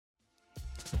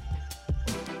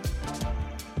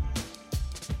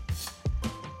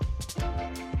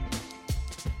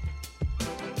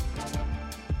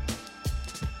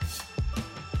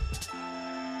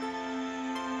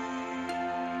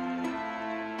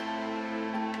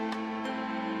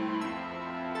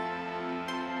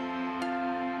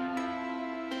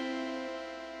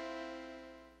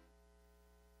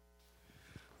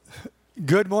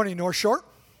Good morning, North Shore.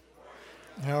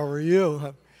 How are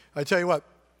you? I tell you what,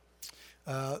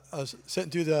 I was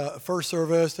sitting through the first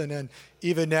service, and then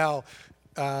even now,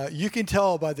 you can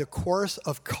tell by the chorus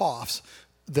of coughs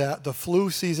that the flu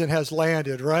season has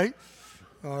landed, right?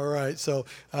 All right, so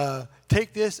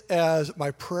take this as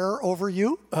my prayer over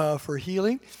you for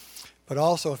healing, but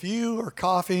also if you are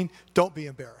coughing, don't be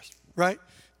embarrassed, right?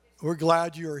 We're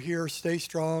glad you are here. Stay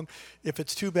strong. If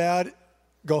it's too bad,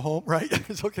 go home, right?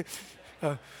 It's okay.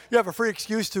 You have a free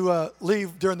excuse to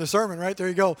leave during the sermon, right? There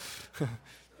you go.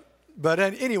 But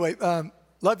anyway,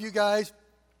 love you guys.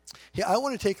 Yeah, I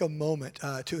want to take a moment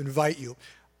to invite you.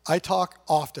 I talk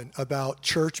often about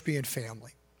church being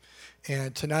family.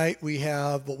 And tonight we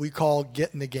have what we call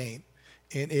Get in the Game.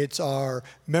 And it's our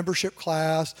membership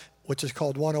class, which is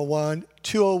called 101,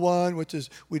 201, which is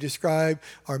we describe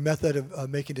our method of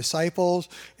making disciples,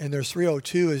 and there's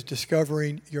 302 is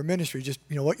discovering your ministry, just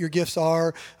what your gifts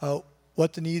are,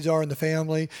 what the needs are in the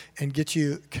family, and get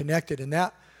you connected in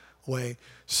that way.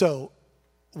 So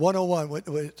 101,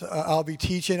 what I'll be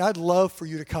teaching, I'd love for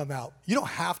you to come out. You don't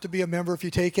have to be a member if you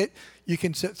take it. You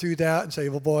can sit through that and say,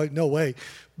 well, boy, no way.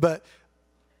 But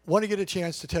want to get a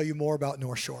chance to tell you more about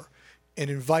North Shore and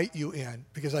invite you in,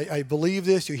 because I believe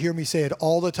this. You hear me say it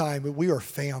all the time, but we are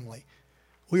family.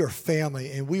 We are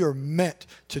family, and we are meant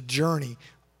to journey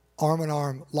arm in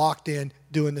arm, locked in,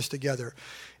 doing this together.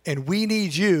 And we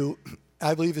need you,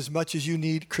 I believe, as much as you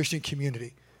need Christian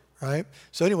community, right?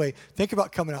 So anyway, think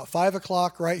about coming out. 5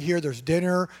 o'clock right here. There's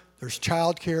dinner. There's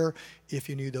childcare if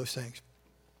you need those things.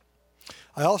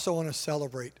 I also want to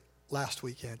celebrate last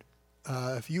weekend.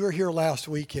 If you were here last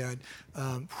weekend,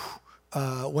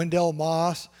 Wendell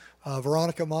Moss,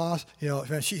 Veronica Moss, man,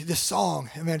 this song,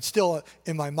 man, it's still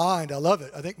in my mind. I love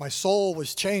it. I think my soul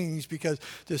was changed because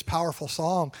this powerful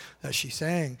song that she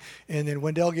sang. And then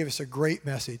Wendell gave us a great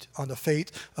message on the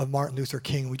fate of Martin Luther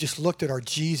King. We just looked at our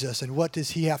Jesus and what does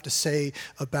he have to say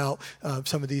about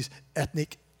some of these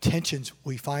ethnic tensions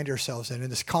we find ourselves in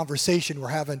this conversation we're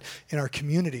having in our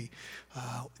community.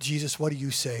 Jesus, what do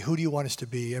you say? Who do you want us to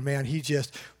be? And man, he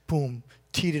just, boom,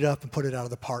 teed it up and put it out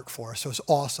of the park for us. So it's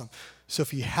awesome. So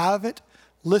if you haven't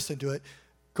listened to it,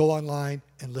 go online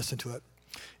and listen to it.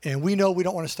 And we know we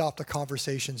don't want to stop the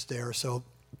conversations there. So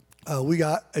we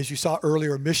got, as you saw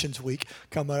earlier, Missions Week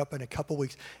coming up in a couple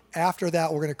weeks. After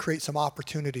that, we're going to create some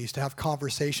opportunities to have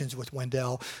conversations with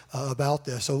Wendell about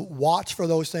this. So watch for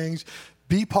those things.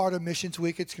 Be part of Missions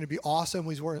Week. It's going to be awesome.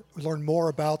 We learn more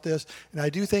about this. And I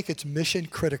do think it's mission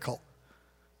critical.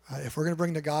 If we're going to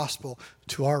bring the gospel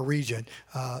to our region,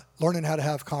 learning how to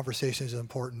have conversations is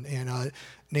important. And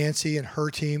Nancy and her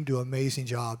team do an amazing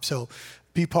job. So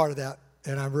be part of that.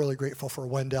 And I'm really grateful for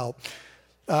Wendell.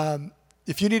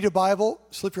 If you need a Bible,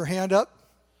 slip your hand up.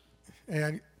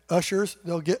 And ushers,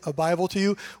 they'll get a Bible to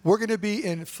you. We're going to be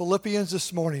in Philippians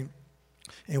this morning.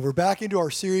 And we're back into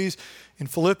our series in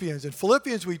Philippians. And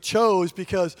Philippians we chose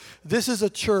because this is a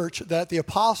church that the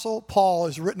Apostle Paul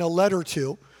has written a letter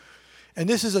to. And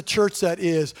this is a church that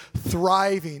is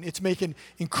thriving. It's making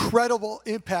incredible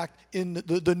impact in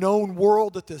the known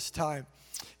world at this time.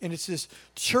 And it's this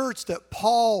church that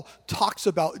Paul talks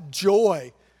about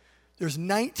joy. There's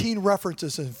 19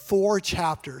 references in 4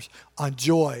 chapters on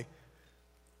joy.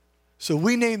 So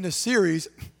we named this series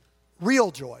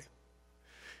Real Joy.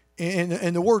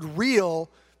 And the word real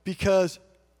because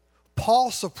Paul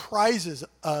surprises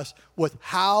us with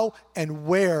how and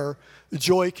where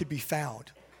joy could be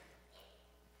found.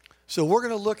 So we're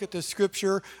going to look at the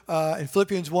scripture in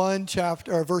Philippians 1,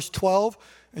 verse 12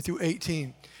 and through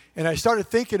 18. And I started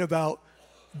thinking about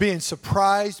being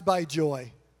surprised by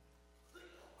joy.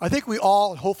 I think we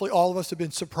all, and hopefully all of us, have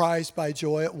been surprised by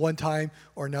joy at one time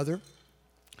or another.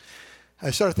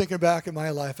 I started thinking back in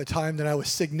my life, a time that I was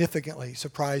significantly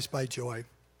surprised by joy.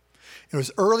 It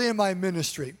was early in my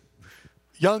ministry.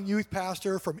 Young youth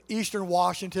pastor from Eastern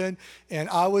Washington, and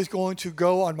I was going to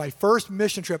go on my first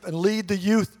mission trip and lead the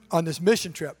youth on this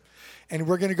mission trip. And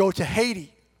we're going to go to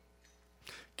Haiti.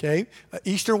 Okay?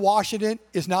 Eastern Washington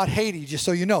is not Haiti, just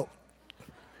so you know.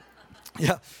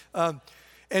 Yeah.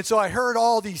 And so I heard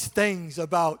all these things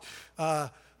about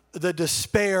the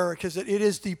despair, because it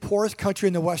is the poorest country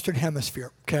in the Western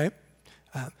Hemisphere, okay?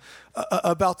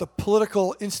 About the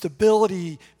political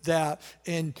instability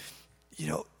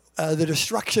the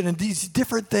destruction and these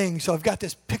different things. So I've got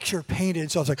this picture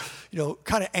painted. So I was like,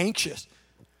 kind of anxious.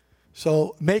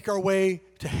 So make our way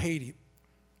to Haiti.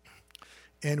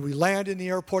 And we land in the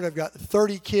airport. I've got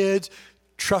 30 kids,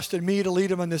 trusted me to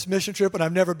lead them on this mission trip, and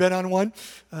I've never been on one.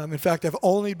 In fact, I've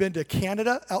only been to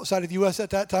Canada outside of the U.S. at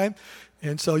that time.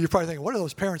 And so you're probably thinking, what are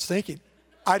those parents thinking?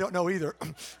 I don't know either.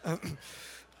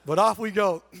 But off we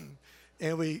go.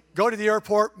 and we go to the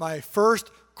airport. My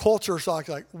first culture shock,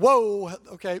 like, whoa,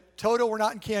 okay, Toto, we're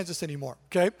not in Kansas anymore,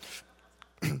 okay?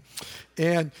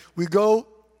 And we go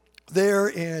there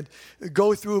and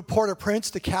go through Port-au-Prince,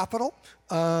 the capital.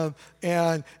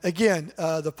 And again,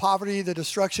 the poverty, the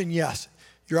destruction, yes,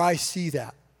 your eyes see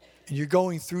that. And you're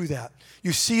going through that.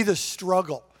 You see the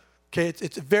struggle, okay?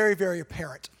 It's very, very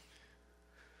apparent.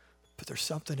 But there's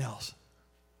something else.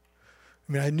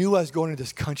 I mean, I knew I was going to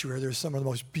this country where there's some of the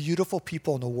most beautiful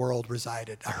people in the world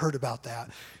resided. I heard about that.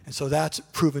 And so that's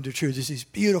proven to be true. There's these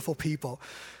beautiful people.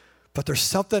 But there's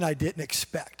something I didn't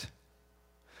expect.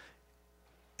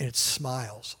 And it's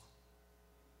smiles.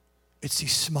 It's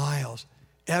these smiles.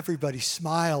 Everybody's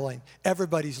smiling.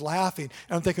 Everybody's laughing.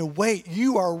 And I'm thinking, wait,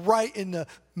 you are right in the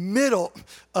middle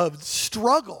of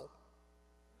struggle.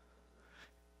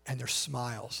 And there's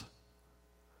smiles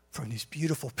from these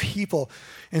beautiful people.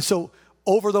 And so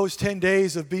over those 10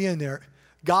 days of being there,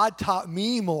 God taught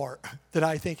me more than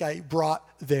I think I brought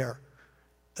there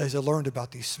as I learned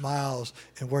about these smiles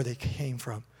and where they came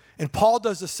from. And Paul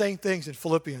does the same things in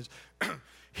Philippians.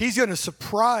 He's going to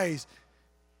surprise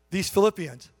these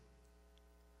Philippians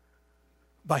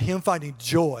by him finding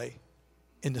joy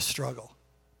in the struggle.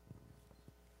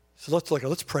 So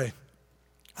let's pray.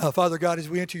 Father God, as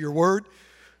we enter your word,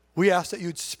 we ask that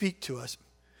you'd speak to us.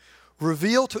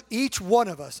 Reveal to each one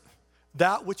of us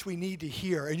that which we need to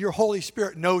hear. And your Holy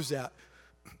Spirit knows that.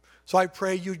 So I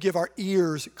pray you'd give our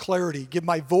ears clarity, give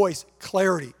my voice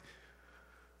clarity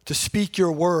to speak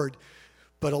your word,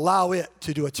 but allow it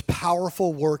to do its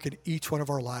powerful work in each one of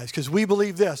our lives. Because we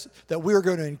believe this, that we are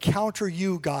going to encounter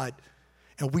you, God,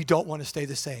 and we don't want to stay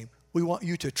the same. We want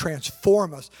you to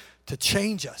transform us, to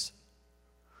change us.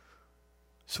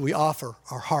 So we offer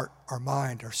our heart, our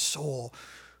mind, our soul,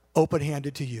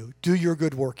 open-handed to you. Do your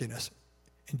good work in us.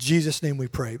 In Jesus' name we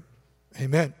pray.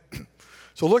 Amen.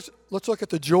 So let's look at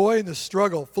the joy and the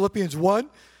struggle. Philippians 1,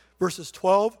 verses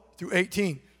 12 through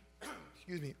 18.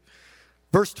 Excuse me.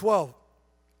 Verse 12.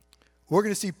 We're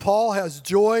going to see Paul has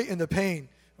joy in the pain.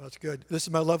 Well, that's good. This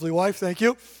is my lovely wife. Thank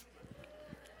you.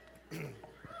 There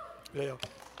you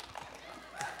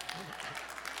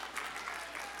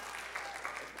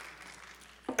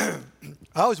go.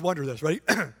 I always wonder this, right?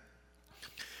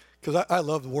 Because I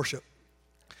love the worship.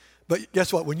 But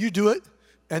guess what? When you do it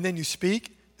and then you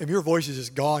speak, and your voice is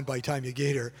just gone by the time you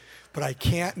get here. But I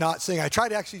can't not sing. I try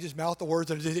to actually just mouth the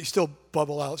words and they still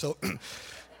bubble out.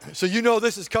 So you know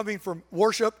this is coming from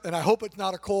worship, and I hope it's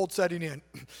not a cold setting in.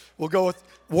 We'll go with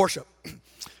worship.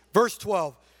 Verse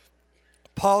 12,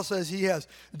 Paul says he has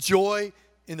joy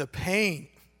in the pain.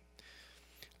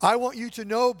 I want you to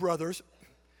know, brothers,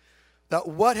 that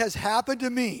what has happened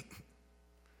to me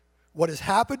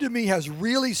has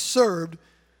really served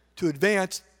to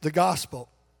advance the gospel.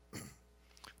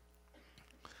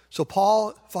 So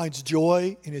Paul finds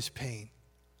joy in his pain.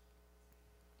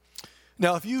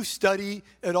 Now, if you study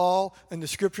at all in the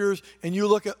scriptures and you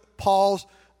look at Paul's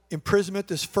imprisonment,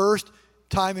 this first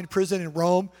time in prison in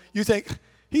Rome, you think,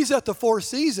 he's at the Four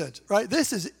Seasons, right?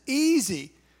 This is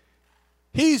easy.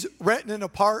 He's renting an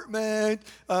apartment.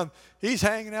 He's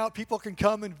hanging out. People can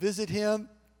come and visit him.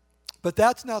 But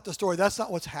that's not the story. That's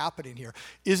not what's happening here.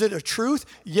 Is it a truth?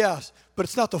 Yes, but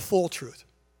it's not the full truth.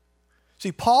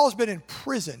 See, Paul's been in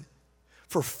prison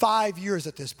for 5 years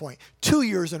at this point, 2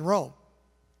 years in Rome.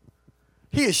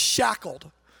 He is shackled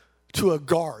to a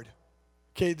guard.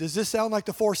 Okay, does this sound like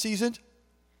the Four Seasons?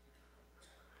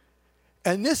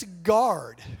 And this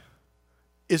guard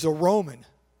is a Roman,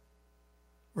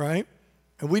 right?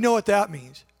 And we know what that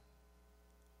means.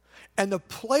 And the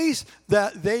place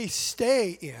that they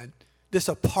stay in, this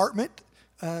apartment,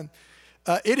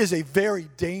 it is a very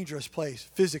dangerous place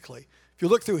physically. If you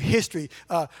look through history,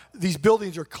 these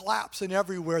buildings are collapsing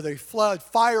everywhere. They flood,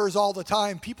 fires all the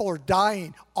time. People are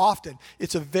dying often.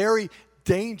 It's a very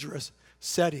dangerous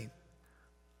setting.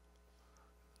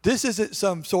 This isn't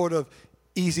some sort of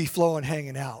easy flow and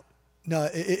hanging out. No,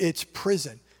 it's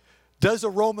prison. Does a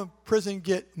Roman prison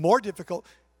get more difficult?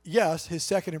 Yes, his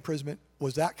second imprisonment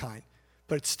was that kind.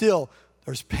 But it's still,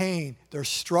 there's pain, there's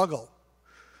struggle.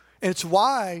 And it's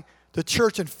why the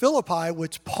church in Philippi,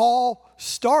 which Paul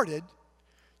started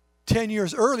 10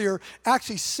 years earlier,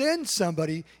 actually sends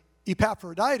somebody,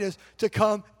 Epaphroditus, to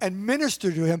come and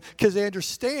minister to him because they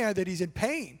understand that he's in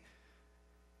pain.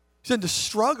 He's in the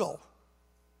struggle.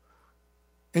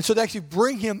 And so they actually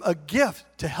bring him a gift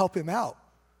to help him out.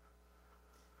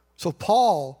 So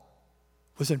Paul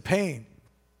was in pain.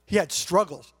 He had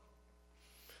struggles.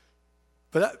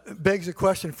 But that begs a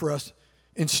question for us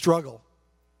in struggle.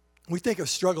 We think of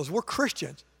struggles. We're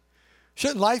Christians.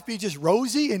 Shouldn't life be just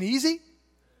rosy and easy?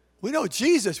 We know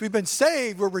Jesus. We've been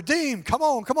saved. We're redeemed. Come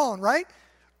on, right?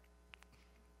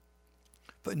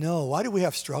 But no, why do we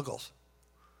have struggles?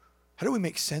 How do we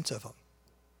make sense of them?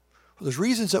 Well, there's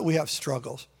reasons that we have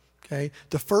struggles, okay?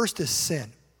 The first is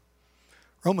sin.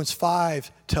 Romans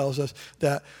 5 tells us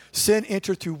that sin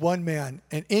entered through one man,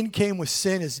 and in came with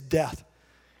sin is death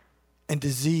and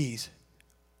disease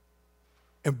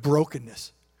and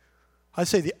brokenness. I'd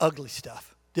say the ugly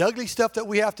stuff. The ugly stuff that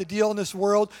we have to deal in this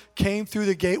world came through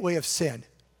the gateway of sin.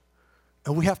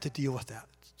 And we have to deal with that.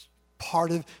 It's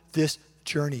part of this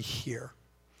journey here.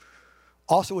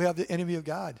 Also, we have the enemy of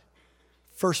God.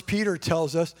 1 Peter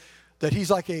tells us that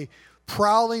he's like a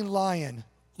prowling lion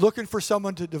looking for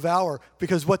someone to devour,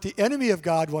 because what the enemy of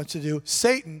God wants to do,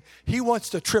 Satan, he wants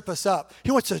to trip us up.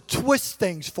 He wants to twist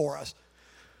things for us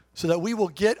so that we will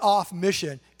get off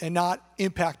mission and not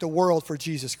impact the world for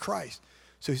Jesus Christ.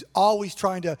 So he's always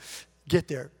trying to get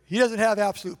there. He doesn't have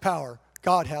absolute power.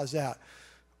 God has that.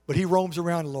 But he roams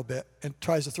around a little bit and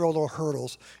tries to throw little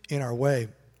hurdles in our way.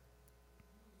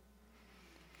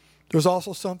 There's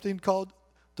also something called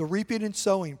the reaping and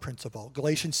sowing principle,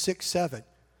 Galatians 6:7.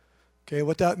 Okay,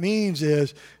 what that means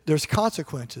is there's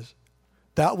consequences.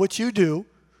 That which you do,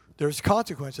 there's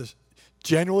consequences.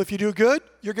 Generally, if you do good,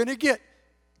 you're going to get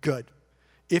good.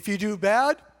 If you do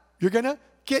bad, you're going to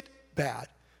get bad.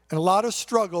 And a lot of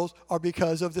struggles are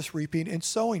because of this reaping and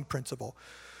sowing principle.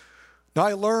 Now,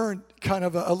 I learned kind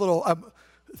of a little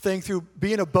thing through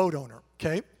being a boat owner,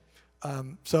 okay?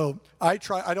 So I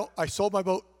sold my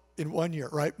boat in 1 year,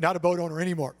 right? Not a boat owner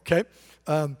anymore, okay?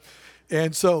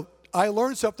 And so I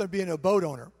learned something being a boat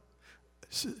owner.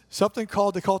 Something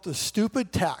called, they call it the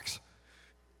stupid tax,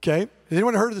 okay? Has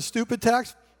anyone heard of the stupid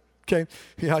tax? Okay,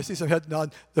 yeah, I see some heads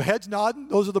nodding. The heads nodding,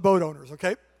 those are the boat owners,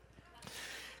 okay?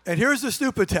 And here's the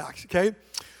stupid tax, okay?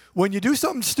 When you do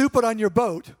something stupid on your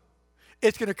boat,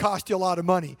 it's going to cost you a lot of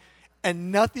money.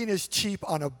 And nothing is cheap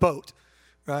on a boat,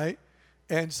 right?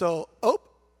 And so,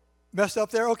 messed up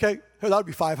there? Okay, that would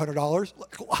be $500.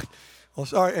 Well,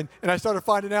 sorry. And I started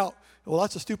finding out, well,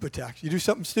 that's a stupid tax. You do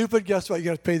something stupid, guess what? You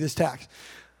got to pay this tax.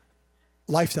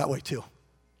 Life's that way too,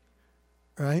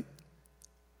 right?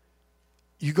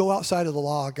 You go outside of the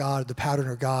law of God, the pattern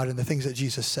of God, and the things that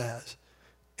Jesus says,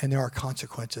 and there are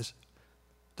consequences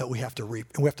that we have to reap,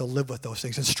 and we have to live with those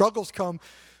things. And struggles come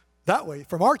that way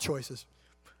from our choices,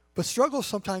 but struggles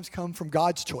sometimes come from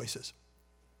God's choices.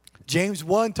 James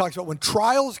 1 talks about when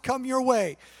trials come your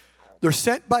way, they're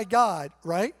sent by God,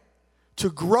 right,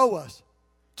 to grow us,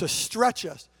 to stretch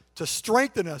us, to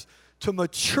strengthen us, to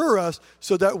mature us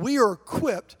so that we are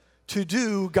equipped to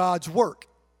do God's work.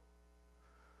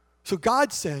 So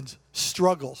God sends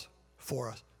struggles for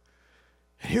us.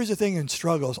 And here's the thing in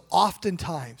struggles,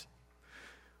 oftentimes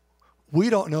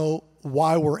we don't know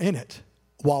why we're in it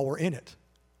while we're in it.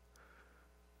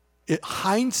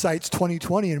 Hindsight's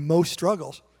 20/20 in most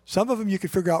struggles. Some of them you can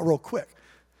figure out real quick.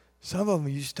 Some of them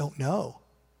you just don't know.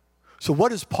 So what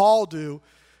does Paul do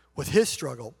with his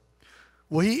struggle?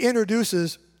 Well, he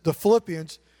introduces the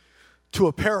Philippians to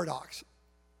a paradox.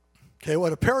 Okay,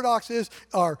 what a paradox is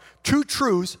are two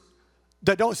truths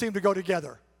that don't seem to go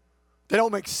together. They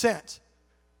don't make sense,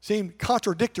 seem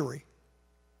contradictory.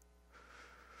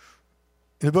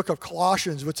 In the book of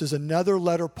Colossians, which is another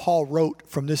letter Paul wrote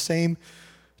from this same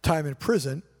time in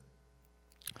prison,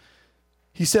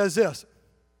 he says this,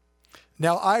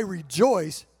 "Now I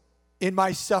rejoice in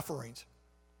my sufferings.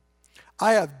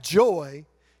 I have joy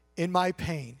in my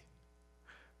pain."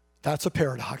 That's a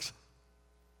paradox.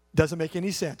 Doesn't make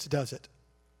any sense, does it?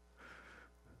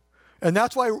 And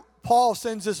that's why Paul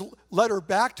sends this letter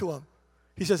back to him.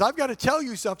 He says, I've got to tell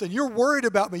you something. You're worried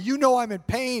about me. You know I'm in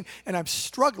pain and I'm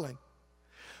struggling.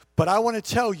 But I want to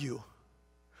tell you,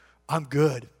 I'm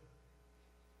good.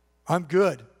 I'm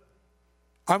good.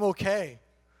 I'm okay.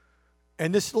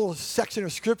 And this little section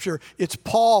of Scripture, it's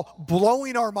Paul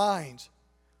blowing our minds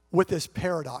with this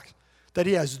paradox that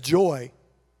he has joy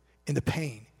in the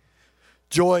pain,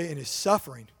 joy in his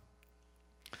suffering.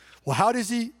 Well, how does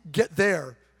he get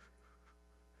there?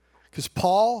 Because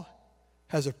Paul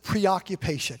has a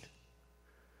preoccupation.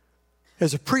 He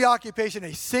has a preoccupation,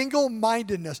 a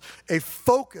single-mindedness, a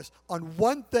focus on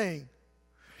one thing,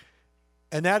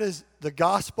 and that is the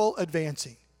gospel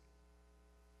advancing.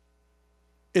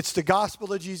 It's the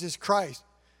gospel of Jesus Christ.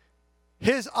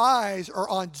 His eyes are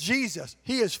on Jesus.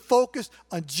 He is focused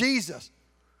on Jesus.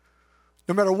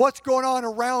 No matter what's going on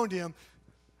around him,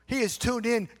 he is tuned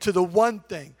in to the one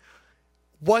thing,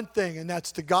 and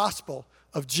that's the gospel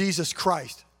of Jesus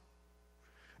Christ.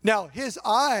 Now, his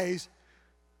eyes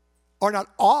are not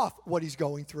off what he's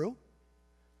going through.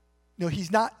 No,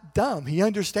 he's not dumb. He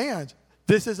understands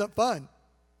this isn't fun.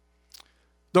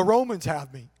 The Romans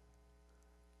have me.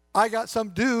 I got some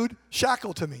dude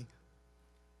shackled to me.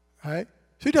 Right?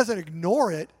 So he doesn't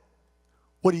ignore it.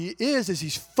 What he is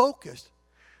he's focused.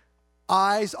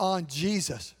 Eyes on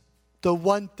Jesus. The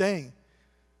one thing.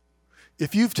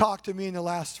 If you've talked to me in the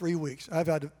last 3 weeks, I've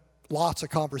had lots of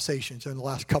conversations in the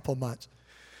last couple of months.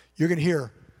 You're going to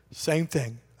hear the same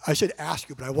thing. I should ask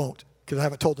you, but I won't because I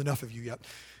haven't told enough of you yet.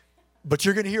 But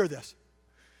you're going to hear this.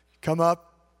 Come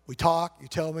up, we talk, you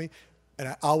tell me, and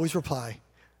I always reply,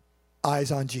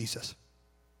 eyes on Jesus.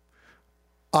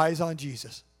 Eyes on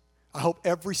Jesus. I hope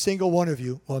every single one of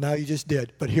you, well, now you just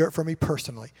did, but hear it from me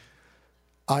personally.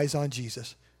 Eyes on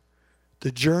Jesus.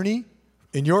 The journey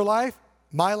in your life,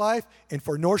 my life, and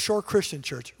for North Shore Christian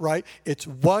Church, right? It's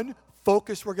one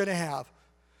focus we're going to have.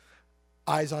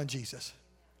 Eyes on Jesus.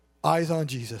 Eyes on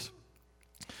Jesus.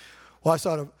 Well, I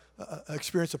saw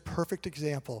experience a perfect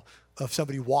example of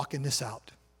somebody walking this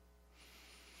out.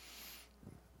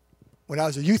 When I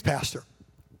was a youth pastor,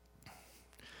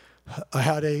 I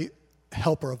had a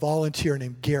helper, a volunteer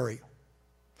named Gary.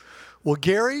 Well,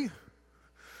 Gary,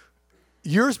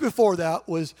 years before that,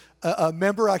 was a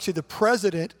member, actually the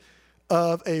president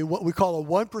of what we call a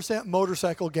 1%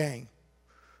 motorcycle gang.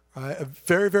 Right? A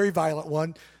very, very violent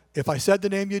one. If I said the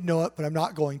name, you'd know it, but I'm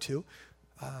not going to.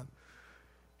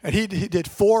 And he did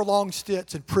 4 long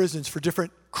stints in prisons for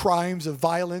different crimes of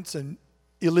violence and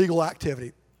illegal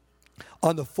activity.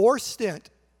 On the 4th stint,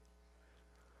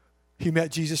 he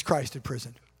met Jesus Christ in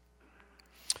prison.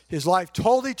 His life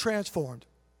totally transformed.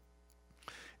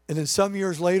 And then some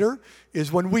years later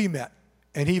is when we met.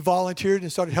 And he volunteered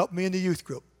and started helping me in the youth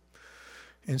group.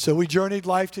 And so we journeyed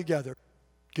life together.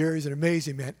 Gary's an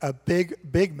amazing man, a big,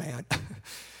 big man.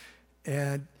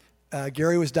 And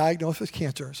Gary was diagnosed with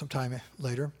cancer sometime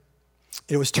later.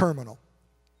 It was terminal.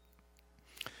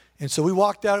 And so we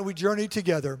walked out and we journeyed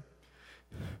together.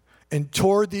 And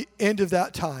toward the end of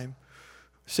that time,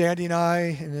 Sandy and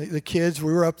I and the kids,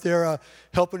 we were up there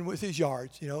helping with his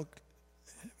yards,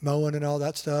 mowing and all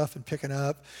that stuff and picking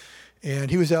up.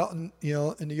 And he was out in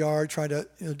the yard trying to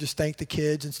just thank the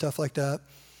kids and stuff like that.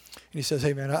 And he says,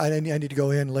 hey, man, I need to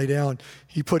go in and lay down.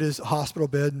 He put his hospital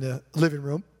bed in the living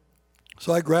room.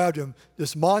 So I grabbed him.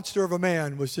 This monster of a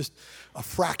man was just a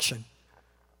fraction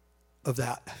of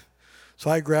that. So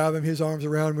I grab him, his arms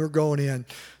around him, we're going in.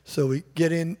 So we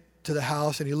get into the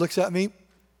house, and he looks at me.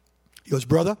 He goes,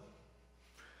 brother,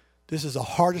 this is the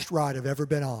hardest ride I've ever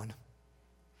been on.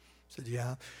 I said,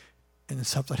 yeah. And then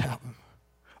something happened.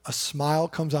 A smile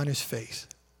comes on his face.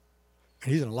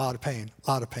 And he's in a lot of pain.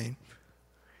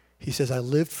 He says, I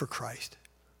lived for Christ.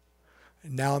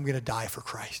 And now I'm going to die for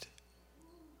Christ.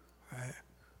 Right?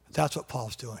 That's what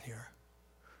Paul's doing here.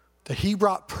 That he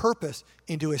brought purpose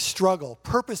into his struggle,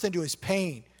 purpose into his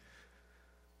pain.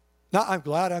 Not, I'm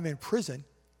glad I'm in prison.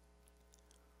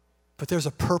 But there's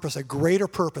a purpose, a greater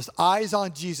purpose. Eyes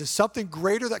on Jesus. Something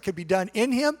greater that could be done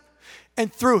in him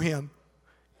and through him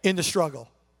in the struggle.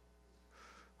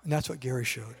 And that's what Gary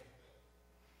showed.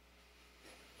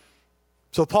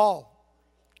 So Paul,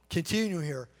 continue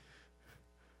here,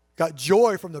 got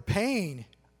joy from the pain,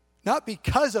 not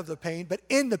because of the pain, but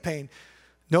in the pain.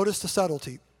 Notice the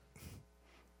subtlety.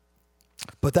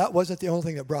 But that wasn't the only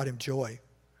thing that brought him joy.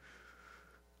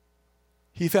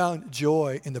 He found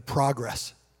joy in the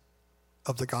progress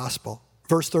of the gospel.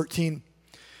 Verse 13,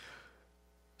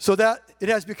 so that it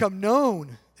has become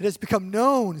known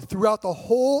throughout the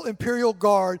whole imperial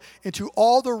guard and to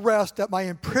all the rest that my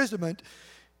imprisonment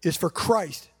is for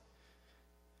Christ.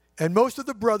 And most of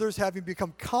the brothers, having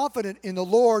become confident in the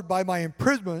Lord by my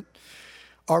imprisonment,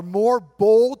 are more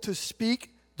bold to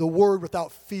speak the word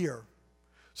without fear.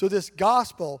 So this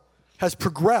gospel has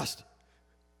progressed.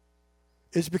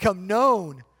 It's become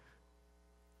known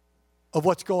of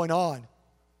what's going on.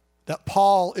 That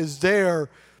Paul is there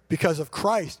because of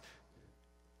Christ.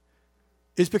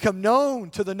 It's become known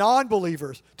to the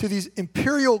non-believers, to these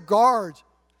imperial guards.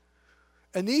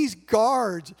 And these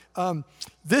guards,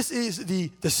 this is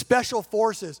the special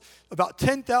forces, about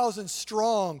 10,000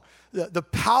 strong, the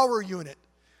power unit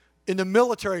in the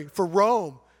military for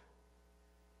Rome.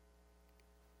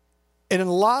 And in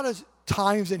a lot of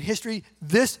times in history,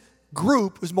 this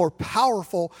group was more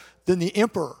powerful than the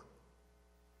emperor.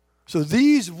 So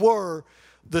these were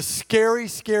the scary,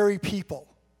 scary people.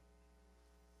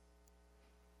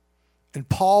 And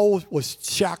Paul was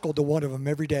shackled to one of them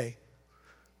every day.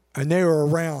 And they were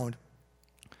around.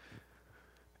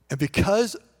 And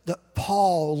because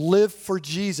Paul lived for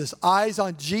Jesus, eyes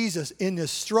on Jesus in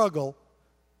this struggle,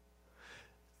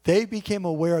 they became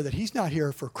aware that he's not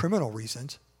here for criminal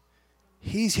reasons.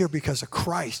 He's here because of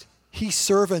Christ. He's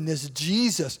serving this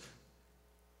Jesus,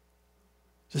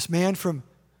 this man from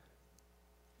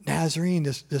Nazarene,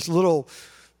 this little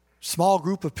small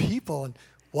group of people, and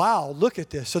wow, look at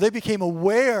this. So they became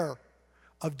aware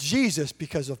of Jesus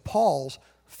because of Paul's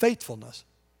faithfulness.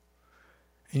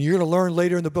 And you're going to learn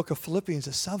later in the book of Philippians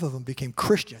that some of them became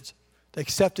Christians. They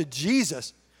accepted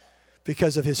Jesus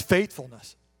because of his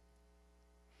faithfulness.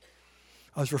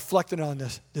 I was reflecting on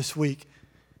this week.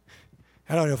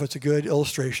 I don't know if it's a good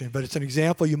illustration, but it's an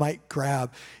example you might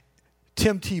grab.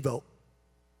 Tim Tebow.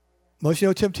 Most of you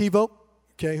know Tim Tebow?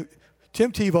 Okay.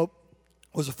 Tim Tebow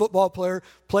was a football player,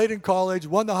 played in college,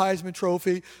 won the Heisman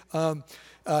Trophy,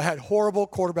 had horrible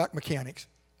quarterback mechanics.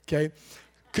 Okay.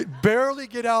 Could barely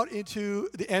get out into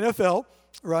the NFL,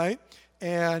 right?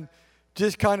 And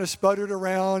just kind of sputtered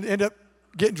around, ended up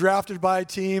getting drafted by a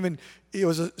team, and it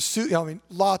was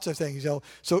lots of things.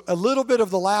 So a little bit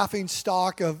of the laughing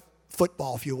stock of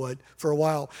football, if you would, for a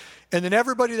while. And then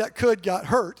everybody that could got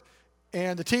hurt,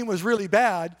 and the team was really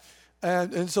bad,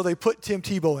 and so they put Tim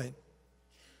Tebow in.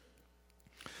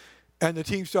 And the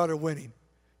team started winning.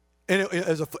 And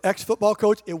as an ex-football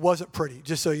coach, it wasn't pretty,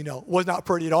 just so you know. It was not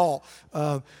pretty at all,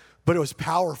 but it was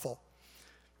powerful.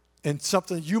 And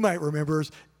something you might remember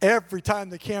is every time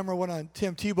the camera went on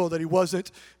Tim Tebow that he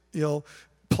wasn't,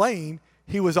 playing,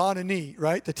 he was on a knee,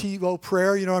 right? The Tebow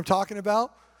prayer, you know what I'm talking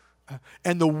about?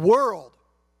 And the world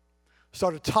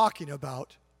started talking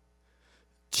about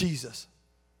Jesus.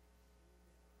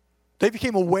 They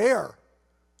became aware.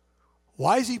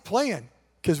 Why is he playing?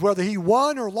 Because whether he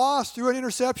won or lost through an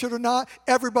interception or not,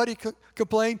 everybody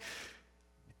complained.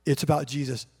 It's about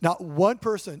Jesus. Not one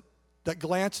person that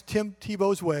glanced Tim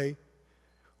Tebow's way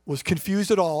was confused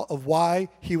at all of why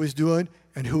he was doing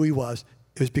and who he was.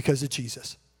 It was because of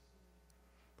Jesus.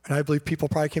 And I believe people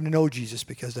probably came to know Jesus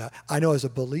because of that. I know as a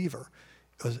believer,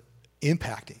 it was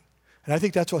impacting. And I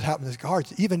think that's what happened to the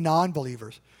guards, even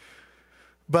non-believers.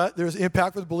 But there's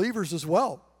impact with believers as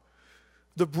well.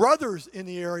 The brothers in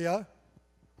the area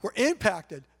were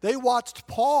impacted. They watched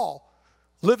Paul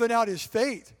living out his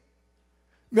faith.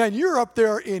 Man, you're up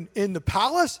there in the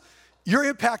palace.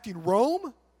 You're impacting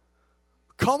Rome.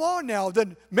 Come on now.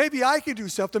 Then maybe I can do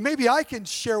something. Maybe I can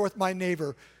share with my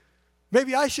neighbor.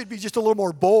 Maybe I should be just a little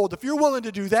more bold. If you're willing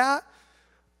to do that,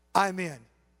 I'm in.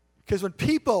 Because when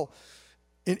people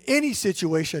in any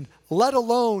situation, let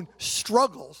alone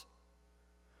struggles,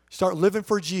 start living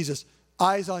for Jesus,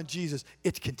 eyes on Jesus,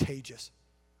 it's contagious.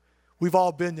 We've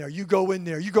all been there. You go in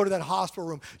there. You go to that hospital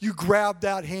room. You grab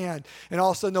that hand, and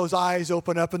all of a sudden those eyes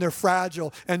open up, and they're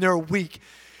fragile, and they're weak.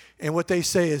 And what they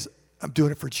say is, I'm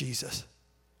doing it for Jesus.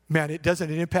 Man, doesn't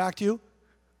it impact you?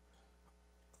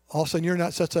 All of a sudden you're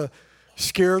not such a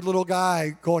scared little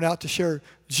guy going out to share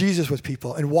Jesus with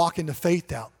people and walking the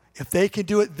faith out. If they can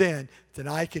do it then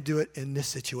I can do it in this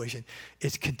situation.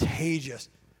 It's contagious.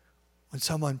 When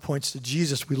someone points to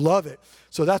Jesus, we love it.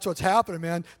 So that's what's happening,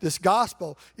 man. This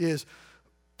gospel is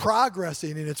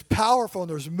progressing, and it's powerful, and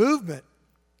there's movement.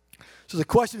 So the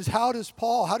question is, how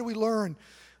do we learn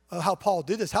how Paul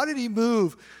did this? How did he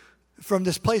move from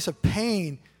this place of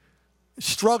pain,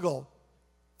 struggle,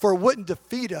 for it wouldn't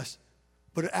defeat us,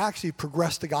 but it actually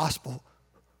progressed the gospel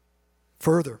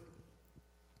further?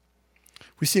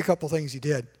 We see a couple things he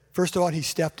did. First of all, he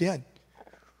stepped in.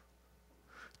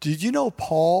 Did you know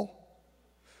Paul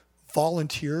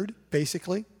volunteered,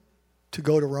 basically, to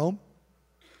go to Rome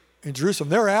and Jerusalem?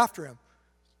 They're after him.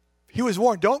 He was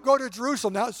warned, don't go to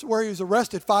Jerusalem. That's where he was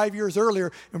arrested 5 years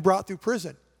earlier and brought through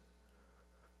prison.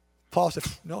 Paul said,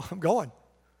 no, I'm going.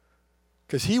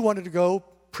 Because he wanted to go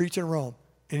preach in Rome.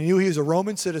 And he knew he was a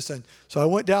Roman citizen. So I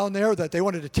went down there that they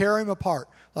wanted to tear him apart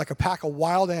like a pack of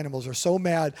wild animals. They're so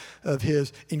mad of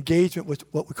his engagement with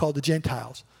what we call the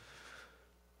Gentiles.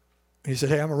 And he said,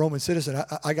 hey, I'm a Roman citizen.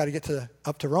 I got to get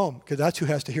up to Rome because that's who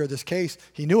has to hear this case.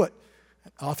 He knew it.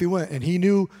 Off he went. And he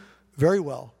knew very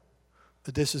well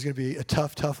that this is going to be a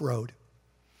tough, tough road.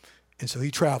 And so he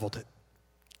traveled it,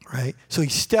 right? So he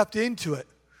stepped into it.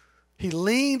 He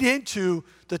leaned into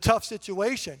the tough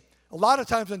situation. A lot of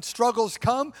times when struggles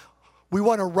come, we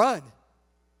want to run.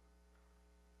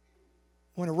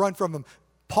 We want to run from them.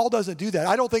 Paul doesn't do that.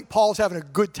 I don't think Paul's having a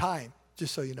good time,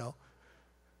 just so you know.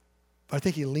 But I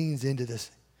think he leans into this.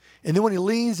 And then when he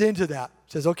leans into that,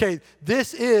 says, okay,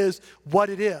 this is what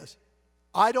it is.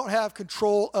 I don't have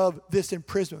control of this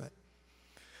imprisonment.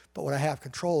 But what I have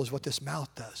control is what this mouth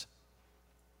does.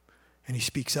 And he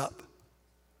speaks up,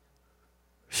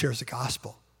 shares the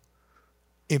gospel,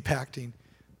 impacting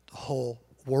the whole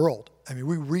world. I mean,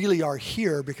 we really are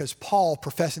here because Paul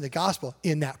professing the gospel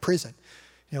in that prison.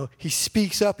 He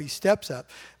speaks up, he steps up.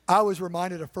 I was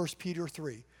reminded of 1 Peter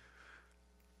 3.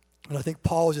 And I think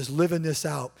Paul is just living this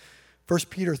out. 1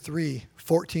 Peter 3,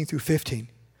 14 through 15.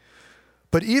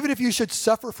 But even if you should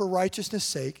suffer for righteousness'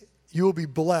 sake, you will be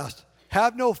blessed.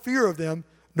 Have no fear of them,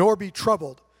 nor be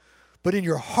troubled. But in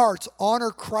your hearts,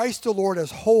 honor Christ the Lord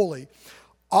as holy,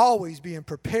 always being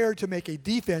prepared to make a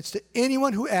defense to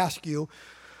anyone who asks you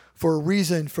for a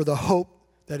reason for the hope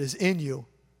that is in you,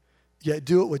 yet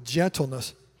do it with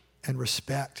gentleness and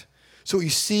respect. So you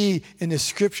see in this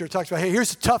scripture, it talks about, hey,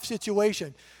 here's a tough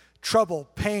situation, trouble,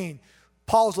 pain.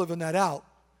 Paul's living that out.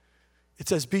 It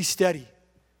says, be steady.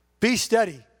 Be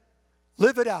steady.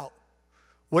 Live it out.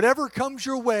 Whatever comes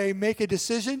your way, make a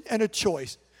decision and a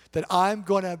choice that I'm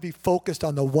going to be focused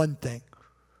on the one thing.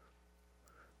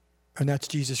 And that's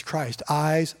Jesus Christ.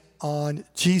 Eyes on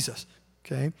Jesus.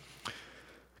 Okay?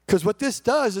 Because what this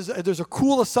does is there's a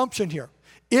cool assumption here.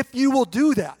 If you will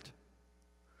do that,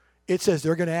 it says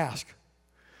they're going to ask.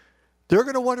 They're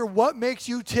going to wonder what makes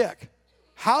you tick.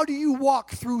 How do you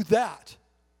walk through that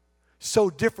so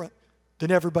different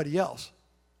than everybody else?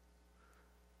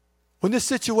 When this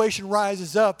situation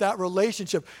rises up, that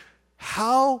relationship,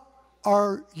 how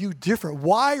are you different?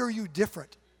 Why are you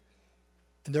different?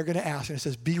 And they're going to ask, and it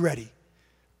says, be ready.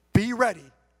 Be ready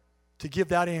to give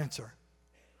that answer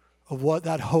of what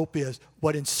that hope is,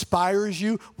 what inspires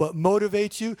you, what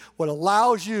motivates you, what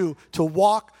allows you to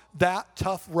walk that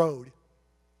tough road.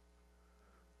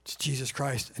 It's Jesus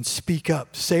Christ. And speak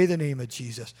up. Say the name of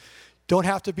Jesus. Don't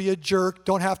have to be a jerk.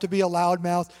 Don't have to be a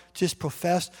loudmouth. Just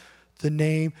profess the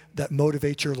name that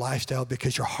motivates your lifestyle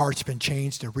because your heart's been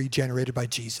changed and regenerated by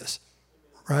Jesus.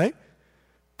 Right?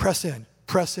 Press in.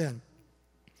 Press in.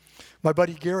 My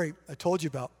buddy Gary, I told you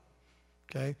about,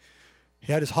 okay?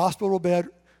 He had his hospital bed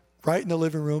right in the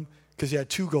living room because he had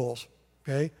two goals,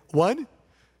 okay? One,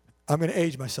 I'm going to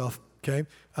age myself, okay?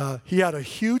 He had a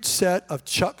huge set of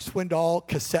Chuck Swindoll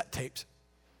cassette tapes,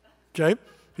 okay?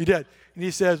 He did. And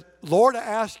he says, Lord, I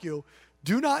ask you,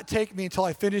 do not take me until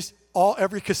I finish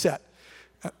every cassette.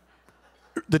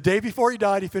 The day before he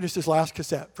died, he finished his last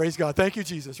cassette. Praise God. Thank you,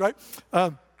 Jesus, right?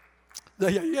 The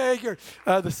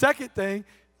second thing,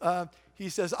 he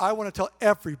says, I want to tell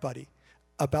everybody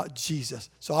about Jesus.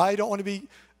 So I don't want to be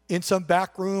in some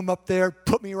back room up there.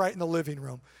 Put me right in the living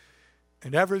room.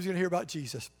 And everyone's going to hear about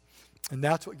Jesus. And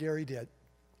that's what Gary did.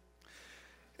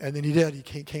 And then he did.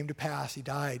 He came to pass. He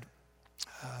died.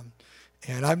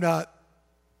 And I'm not,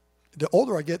 the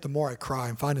older I get, the more I cry.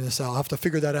 I'm finding this out. I'll have to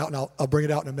figure that out, and I'll bring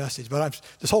it out in a message. But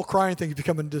this whole crying thing is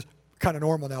becoming just kind of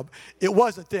normal now. It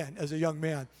wasn't then as a young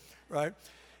man, right?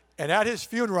 And at his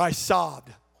funeral, I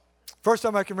sobbed. First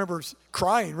time I can remember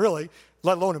crying, really,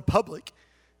 let alone in public.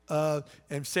 And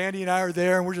Sandy and I are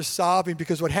there, and we're just sobbing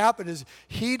because what happened is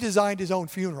he designed his own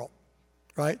funeral,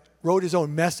 right? Wrote his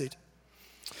own message.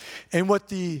 And what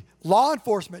the law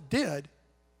enforcement did,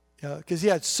 because he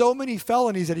had so many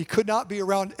felonies that he could not be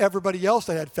around everybody else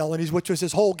that had felonies, which was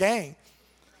his whole gang.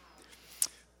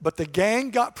 But the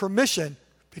gang got permission,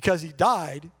 because he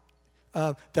died,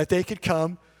 that they could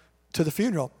come to the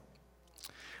funeral.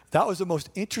 That was the most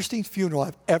interesting funeral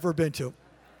I've ever been to.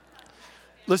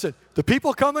 Listen, the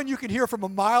people coming, you can hear from a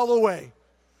mile away.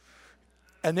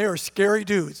 And they are scary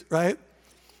dudes, right?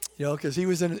 Because he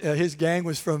was in, his gang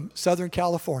was from Southern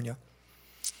California.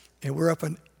 And we're up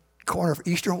in the corner of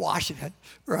Eastern Washington,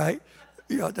 right?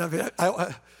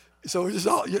 So we're just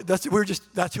all,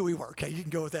 that's who we were, okay? You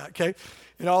can go with that, okay?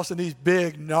 And all of a sudden, these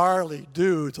big, gnarly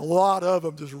dudes, a lot of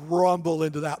them just rumble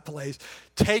into that place,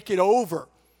 take it over,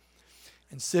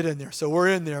 and sit in there. So we're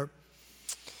in there.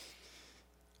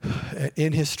 And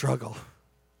in his struggle,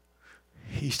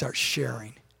 he starts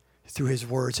sharing through his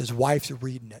words. His wife's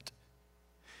reading it.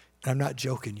 And I'm not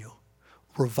joking you.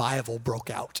 Revival broke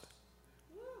out.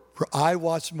 I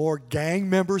watched more gang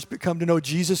members come to know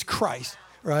Jesus Christ,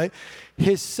 right?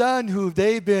 His son, who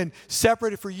they've been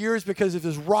separated for years because of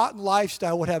his rotten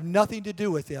lifestyle, would have nothing to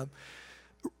do with him,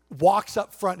 walks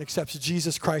up front and accepts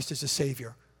Jesus Christ as a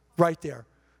Savior right there.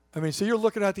 I mean, so you're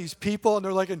looking at these people, and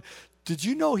they're like, did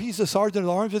you know he's the sergeant at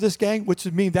arms of this gang? Which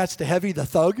would mean that's the heavy, the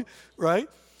thug, right?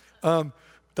 That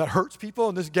hurts people,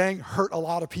 and this gang hurt a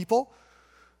lot of people.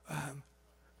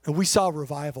 And we saw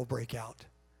revival break out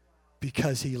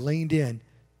because he leaned in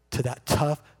to that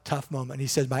tough moment. And he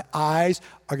said, my eyes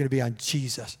are going to be on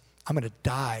Jesus. I'm going to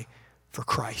die for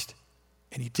Christ.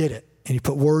 And he did it, and he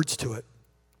put words to it.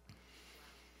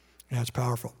 And that's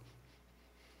powerful.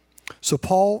 So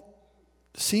Paul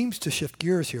seems to shift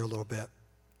gears here a little bit.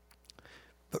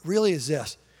 But really is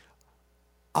this.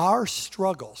 Our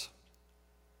struggles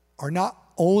are not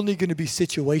only going to be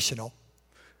situational,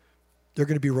 they're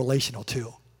going to be relational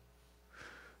too.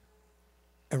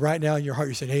 And right now in your heart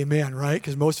you're saying, amen, right?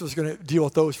 Because most of us are going to deal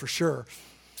with those for sure,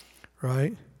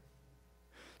 right?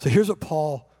 So here's what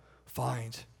Paul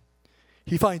finds.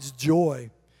 He finds joy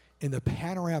in the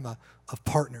panorama of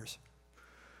partners.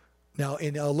 Now,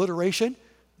 in alliteration,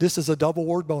 this is a double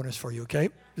word bonus for you, okay?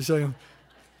 So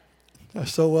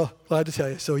glad to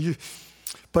tell you.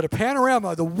 But a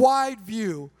panorama, the wide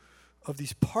view of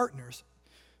these partners.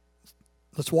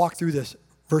 Let's walk through this.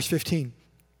 Verse 15.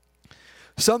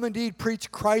 Some indeed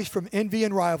preach Christ from envy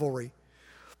and rivalry,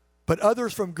 but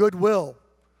others from goodwill.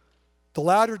 The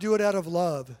latter do it out of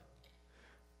love,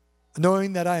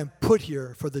 knowing that I am put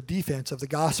here for the defense of the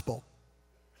gospel.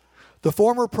 The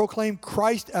former proclaim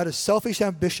Christ out of selfish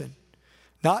ambition,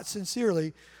 not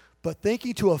sincerely, but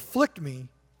thinking to afflict me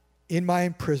in my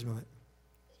imprisonment.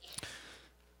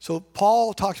 So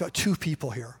Paul talks about two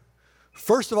people here.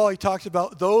 First of all, he talks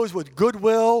about those with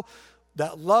goodwill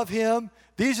that love him.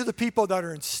 These are the people that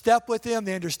are in step with him.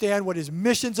 They understand what his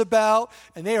mission's about,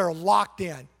 and they are locked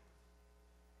in.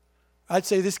 I'd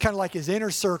say this is kind of like his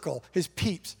inner circle, his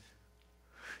peeps.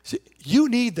 So you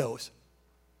need those.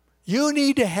 You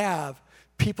need to have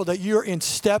people that you're in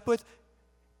step with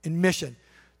in mission,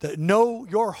 that know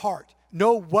your heart,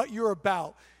 know what you're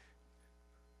about,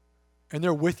 and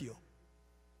they're with you.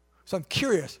 So I'm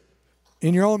curious,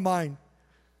 in your own mind,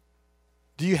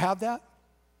 do you have that?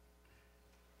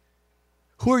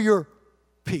 Who are your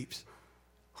peeps?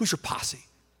 Who's your posse?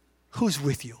 Who's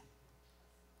with you?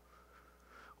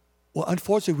 Well,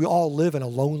 unfortunately, we all live in a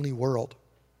lonely world,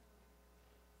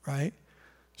 right?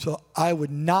 So I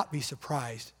would not be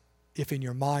surprised if in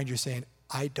your mind you're saying,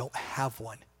 I don't have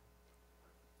one.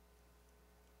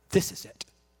 This is it.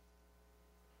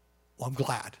 Well, I'm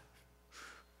glad.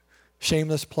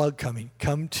 Shameless plug coming.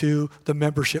 Come to the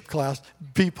membership class.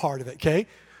 Be part of it, okay?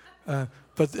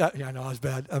 But I know I was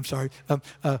bad. I'm sorry.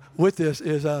 With this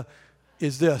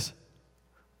is this.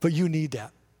 But you need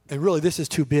that. And really, this is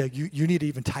too big. You need it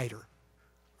even tighter,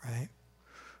 right?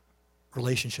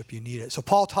 Relationship, you need it. So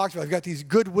Paul talks about, you've got these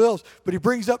good wills, but he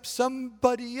brings up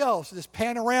somebody else, this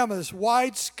panorama, this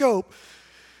wide scope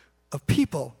of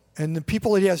people. And the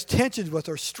people that he has tensions with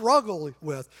or struggle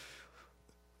with,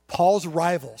 Paul's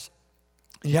rivals.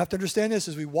 And you have to understand this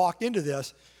as we walk into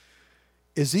this,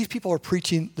 is these people are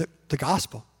preaching the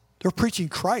gospel. They're preaching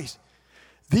Christ.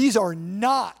 These are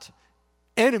not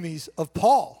enemies of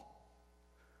Paul.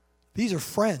 These are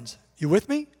friends. You with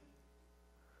me?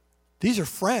 These are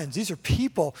friends. These are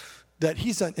people that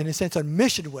he's, in a sense, on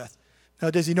mission with. Now,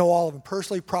 does he know all of them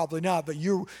personally? Probably not, but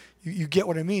you get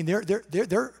what I mean.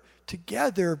 They're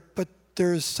together, but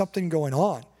there's something going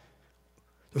on.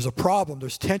 There's a problem.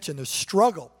 There's tension. There's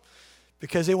struggle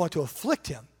because they want to afflict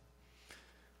him.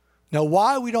 Now,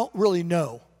 why we don't really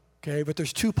know, okay, but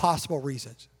there's two possible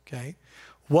reasons, okay?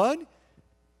 One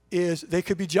is they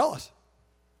could be jealous.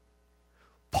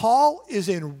 Paul is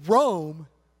in Rome,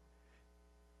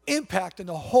 impacting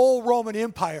the whole Roman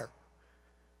Empire.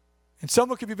 And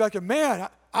someone could be back and, man,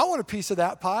 I want a piece of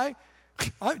that pie.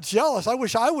 I'm jealous. I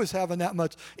wish I was having that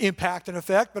much impact and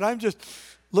effect, but I'm just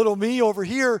little me over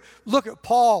here. Look at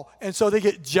Paul. And so they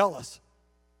get jealous.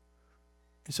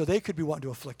 And so they could be wanting to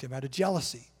afflict him out of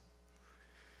jealousy.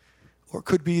 Or it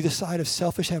could be the side of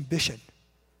selfish ambition,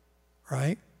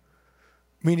 right?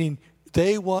 Meaning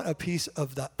they want a piece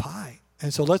of that pie.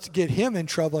 And so let's get him in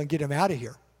trouble and get him out of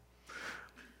here.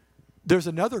 There's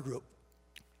another group.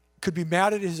 Could be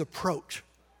mad at his approach.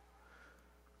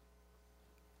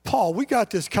 Paul, we got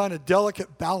this kind of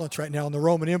delicate balance right now in the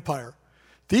Roman Empire.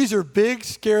 These are big,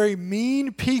 scary,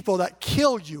 mean people that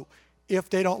kill you if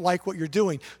they don't like what you're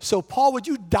doing. So, Paul, would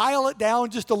you dial it down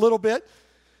just a little bit?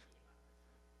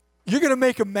 You're going to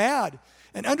make them mad.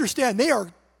 And understand, they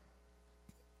are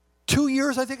 2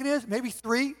 years, I think it is, maybe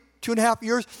 2.5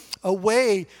 years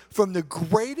away from the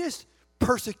greatest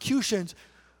persecutions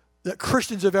that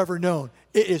Christians have ever known.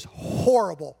 It is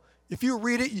horrible. If you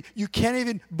read it, you can't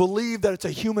even believe that it's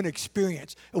a human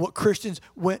experience and what Christians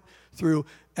went through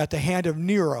at the hand of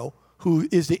Nero, who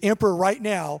is the emperor right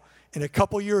now. In a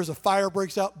couple years, a fire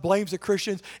breaks out, blames the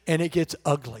Christians, and it gets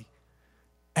ugly.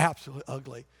 Absolutely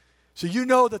ugly. So you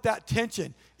know that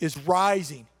tension is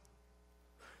rising.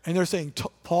 And they're saying,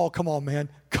 Paul, come on, man,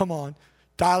 come on.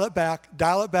 Dial it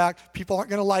back. People aren't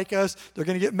going to like us. They're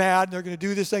going to get mad, and they're going to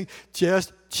do this thing.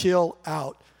 Just chill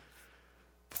out.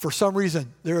 For some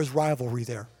reason, there is rivalry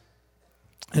there.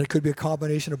 And it could be a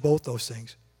combination of both those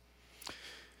things.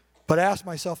 But I asked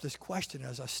myself this question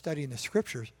as I was studying the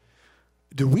scriptures.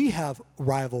 Do we have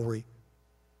rivalry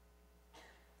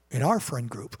in our friend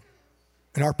group,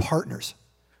 in our partners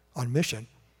on mission?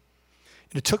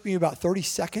 And it took me about 30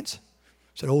 seconds.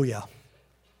 I said, oh, yeah.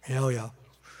 Hell yeah.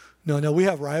 No, we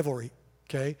have rivalry,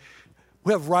 okay?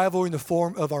 We have rivalry in the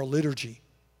form of our liturgy.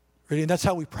 Right? And that's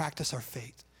how we practice our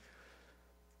faith.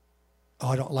 Oh,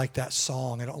 I don't like that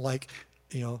song. I don't like,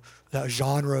 that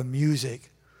genre of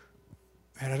music.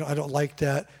 And I don't like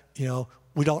that,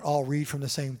 we don't all read from the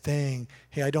same thing.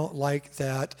 Hey, I don't like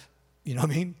that, you know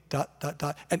what I mean? ...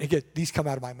 And again, these come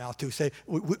out of my mouth too. Say,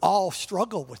 we all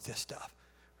struggle with this stuff.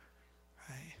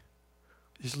 Right?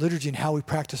 This liturgy and how we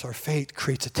practice our faith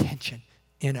creates a tension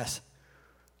in us.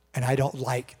 And I don't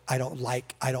like. And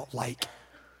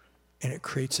it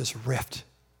creates this rift,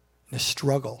 this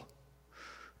struggle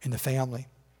in the family.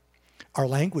 Our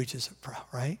language is,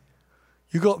 right?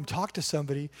 You go up and talk to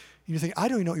somebody, and you think, I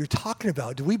don't even know what you're talking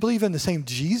about. Do we believe in the same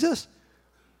Jesus?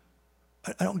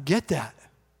 I don't get that.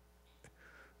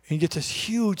 And you get this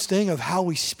huge thing of how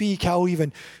we speak, how we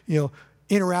even,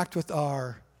 interact with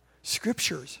our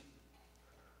scriptures,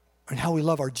 and how we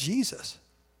love our Jesus.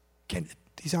 Again,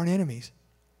 these aren't enemies.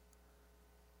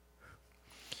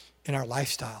 In our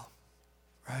lifestyle,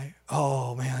 right?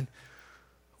 Oh, man.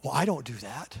 Well, I don't do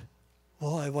that.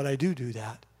 Well, I do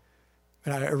that.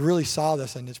 And I really saw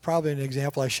this, and it's probably an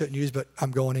example I shouldn't use, but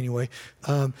I'm going anyway,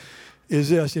 is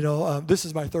this, this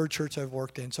is my third church I've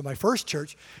worked in. So my first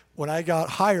church, when I got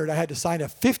hired, I had to sign a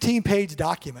 15-page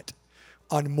document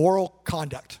on moral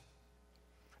conduct.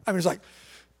 I mean, it's like,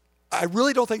 I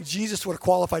really don't think Jesus would have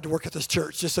qualified to work at this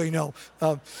church, just so you know.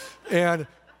 And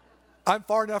I'm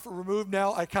far enough removed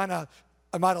now, I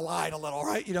might have lied a little,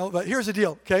 right? But here's the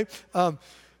deal, okay?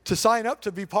 To sign up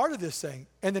to be part of this thing,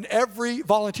 and then every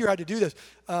volunteer had to do this.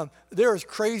 There is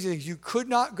crazy things. You could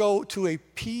not go to a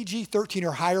PG-13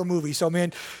 or higher movie. So,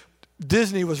 man,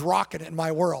 Disney was rocking it in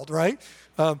my world, right?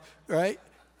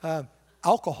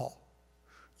 Alcohol.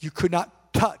 You could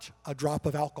not touch a drop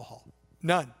of alcohol.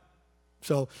 None.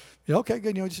 So, okay,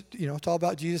 good. It's all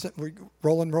about Jesus. We're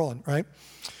rolling, right?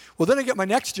 Well, then I get my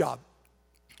next job,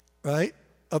 right,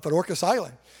 up at Orcas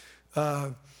Island.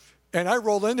 And I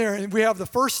roll in there, and we have the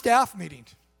first staff meeting.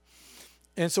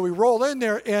 And so we roll in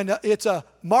there, and it's a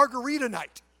margarita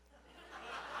night.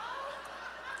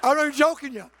 I'm not even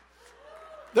joking you.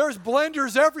 There's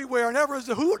blenders everywhere, and everyone's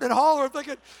hooting and hollering. I'm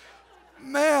thinking,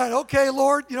 man, okay,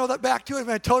 Lord, that back to it,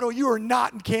 man, Toto, you are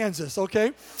not in Kansas,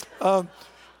 okay?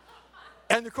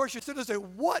 And of course, you're sitting there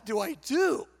saying, what do I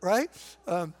do, right?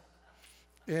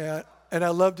 Yeah, and I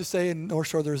love to say in North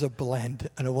Shore there's a blend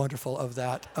and a wonderful of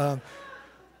that.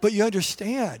 But you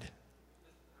understand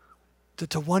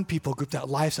that to one people group, that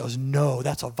lifestyle is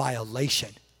that's a violation.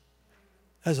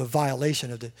 That's a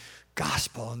violation of the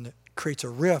gospel, and it creates a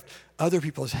rift. Other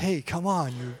people say, hey, come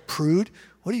on, you prude.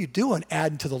 What are you doing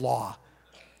adding to the law?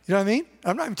 You know what I mean?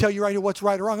 I'm not even telling you right now what's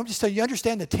right or wrong. I'm just telling you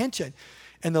understand the tension.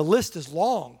 And the list is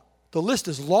long. The list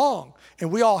is long.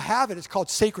 And we all have it. It's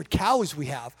called sacred cows we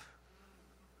have.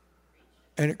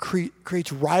 And it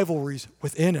creates rivalries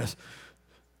within us.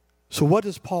 So what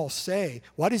does Paul say?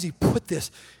 Why does he put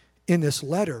this in this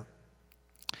letter?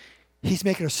 He's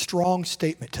making a strong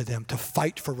statement to them to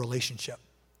fight for relationship.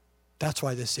 That's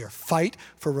why this is here. Fight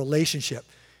for relationship.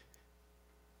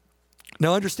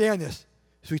 Now understand this.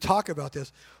 As we talk about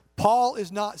this, Paul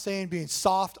is not saying being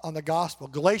soft on the gospel.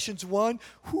 Galatians 1,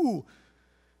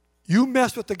 you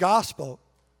mess with the gospel,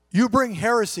 you bring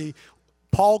heresy,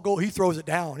 he throws it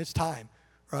down. It's time,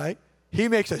 right? He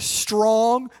makes a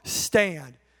strong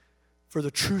stand for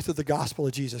the truth of the gospel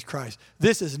of Jesus Christ.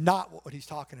 This is not what he's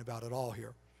talking about at all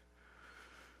here.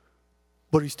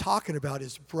 What he's talking about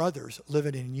is brothers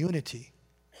living in unity.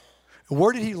 And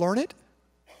where did he learn it?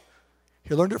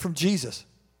 He learned it from Jesus.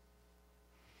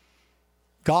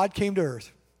 God came to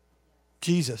earth.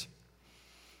 Jesus.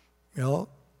 And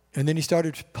then he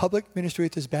started public ministry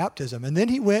with his baptism. And then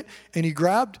he went and he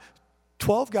grabbed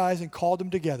 12 guys and called them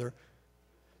together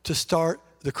to start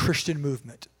the Christian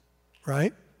movement,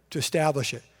 right? To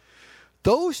establish it.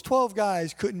 Those 12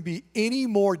 guys couldn't be any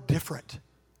more different.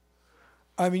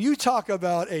 I mean, you talk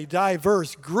about a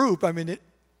diverse group. I mean,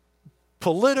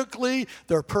 politically,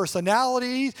 their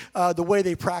personalities, the way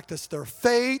they practice their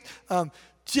faith,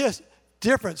 just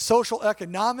different. Social,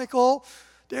 economical,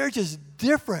 they're just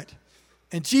different.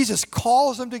 And Jesus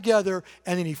calls them together,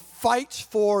 and then he fights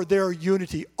for their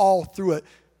unity all through it,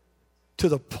 to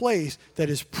the place that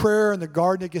is prayer in the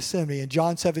Garden of Gethsemane. In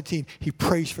John 17, he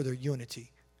prays for their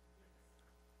unity.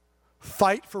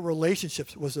 Fight for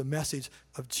relationships was the message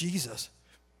of Jesus.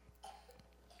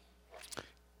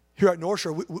 Here at North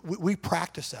Shore, we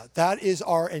practice that. That is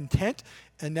our intent,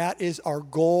 and that is our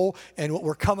goal, and what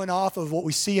we're coming off of what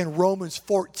we see in Romans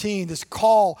 14, this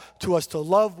call to us to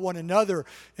love one another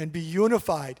and be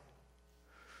unified.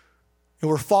 And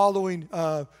we're following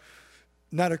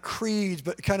not a creed,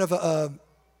 but kind of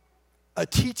a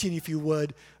teaching, if you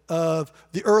would, of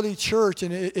the early church.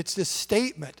 And it's this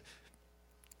statement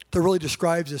that really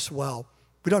describes this well.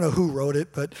 We don't know who wrote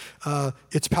it, but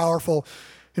it's powerful.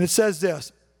 And it says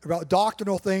this about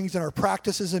doctrinal things and our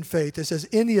practices in faith. It says,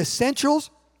 in the essentials,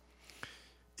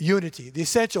 unity. The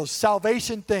essentials,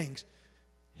 salvation things,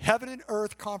 heaven and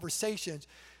earth conversations,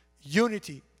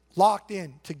 unity, locked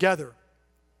in together.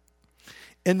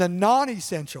 In the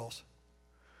non-essentials,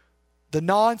 the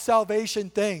non-salvation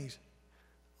things,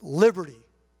 liberty.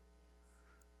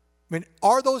 I mean,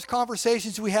 are those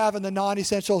conversations we have in the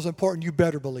non-essentials important? You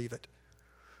better believe it.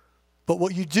 But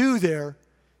what you do there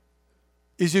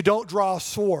is you don't draw a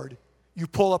sword. You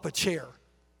pull up a chair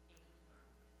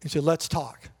and say, let's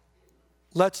talk.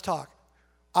 Let's talk.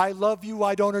 I love you.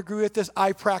 I don't agree with this.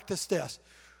 I practice this.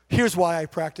 Here's why I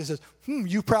practice this.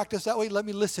 You practice that way? Let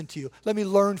me listen to you. Let me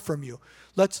learn from you.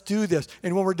 Let's do this.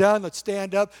 And when we're done, let's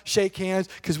stand up, shake hands,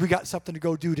 because we got something to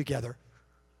go do together.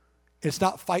 It's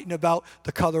not fighting about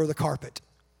the color of the carpet.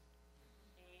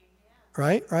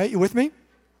 Right? Right? You with me?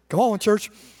 Come on, church.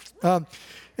 And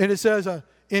it says,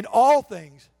 in all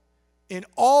things, in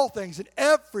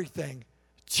everything,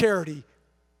 charity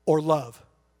or love.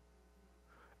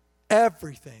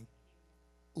 Everything,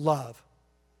 love.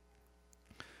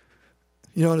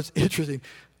 You know, it's interesting.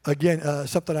 Again,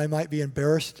 something I might be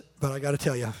embarrassed, but I got to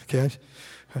tell you, okay?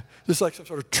 This is like some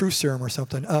sort of truth serum or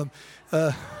something.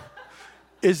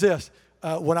 Is this.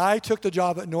 When I took the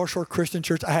job at North Shore Christian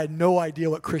Church, I had no idea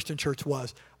what Christian Church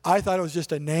was. I thought it was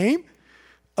just a name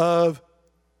of,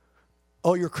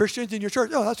 oh, you're Christians in your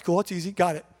church? Oh, that's cool. It's easy.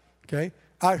 Got it. Okay?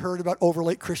 I heard about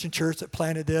Overlake Christian Church that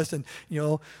planted this, and,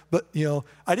 but,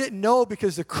 I didn't know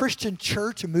because the Christian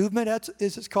church movement,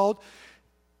 as it's called,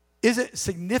 isn't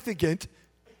significant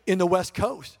in the West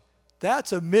Coast.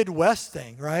 That's a Midwest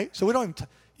thing, right? So we don't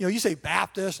even, you say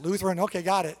Baptist, Lutheran, okay,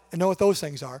 got it. I know what those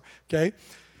things are, okay?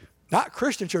 Not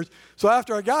Christian church. So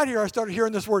after I got here, I started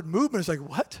hearing this word movement. It's like,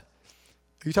 what?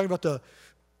 Are you talking about the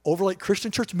Overlake Christian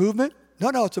Church movement?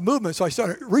 No, it's a movement. So I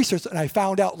started researching, and I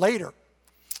found out later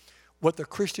what the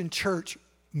Christian church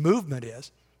movement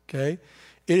is, okay?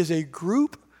 It is a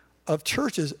group of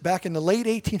churches back in the late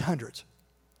 1800s,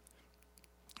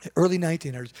 early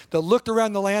 1900s, that looked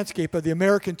around the landscape of the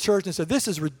American church and said, this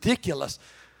is ridiculous.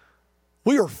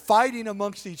 We are fighting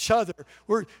amongst each other.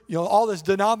 We're, all this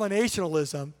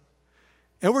denominationalism,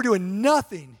 and we're doing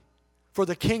nothing for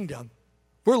the kingdom.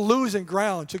 We're losing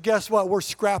ground. So guess what? We're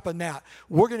scrapping that.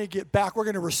 We're going to get back. We're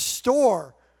going to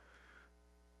restore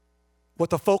what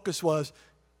the focus was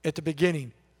at the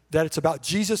beginning, that it's about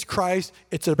Jesus Christ,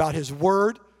 it's about his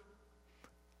word,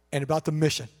 and about the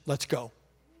mission. Let's go.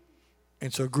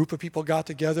 And so a group of people got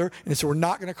together and said, we're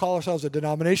not going to call ourselves a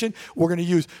denomination. We're going to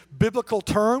use biblical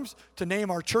terms to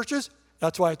name our churches.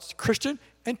 That's why it's Christian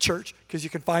and church, because you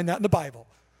can find that in the Bible.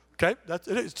 Okay?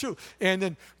 It is true. And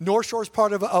then North Shore is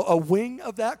part of a wing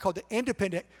of that called the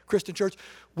Independent Christian Church,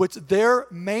 which their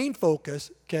main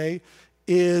focus, okay,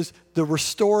 is the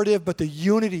restorative, but the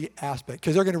unity aspect,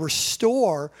 because they're going to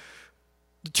restore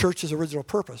the church's original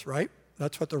purpose, right?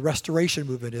 That's what the restoration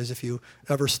movement is, if you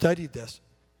ever studied this.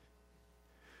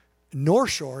 North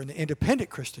Shore and the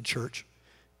Independent Christian Church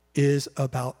is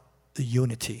about the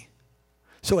unity.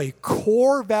 So a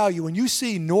core value, when you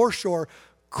see North Shore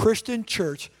Christian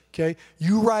Church, okay,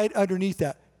 you write underneath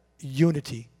that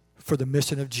unity for the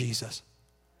mission of Jesus.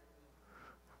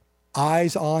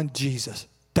 Eyes on Jesus.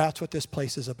 That's what this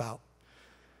place is about.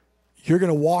 You're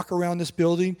going to walk around this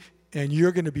building and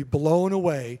you're going to be blown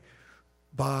away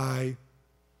by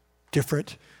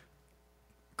different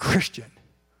Christian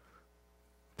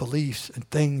beliefs and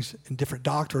things and different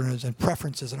doctrines and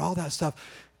preferences and all that stuff.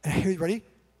 And here, ready?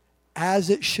 As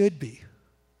it should be.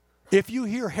 If you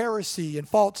hear heresy and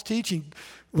false teaching,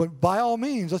 well, by all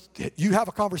means, you have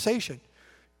a conversation.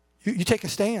 You take a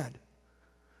stand.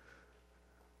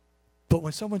 But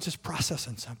when someone's just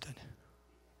processing something,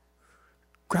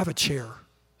 grab a chair,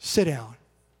 sit down,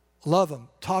 love them,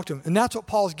 talk to them. And that's what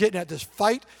Paul's getting at, this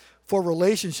fight for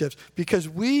relationships, because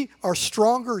we are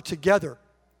stronger together.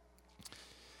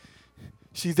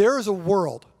 See, there is a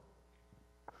world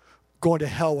going to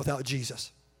hell without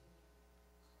Jesus.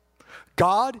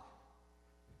 God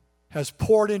has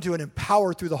poured into and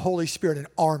empowered through the Holy Spirit an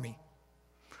army.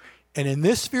 And in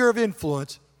this sphere of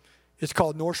influence, it's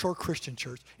called North Shore Christian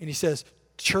Church. And he says,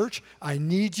 church, I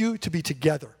need you to be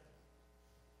together.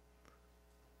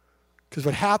 Because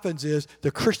what happens is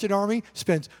the Christian army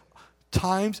spends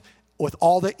times with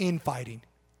all the infighting.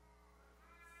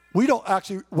 We don't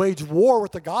actually wage war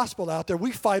with the gospel out there.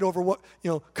 We fight over what,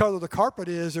 color the carpet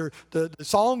is, or the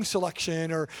song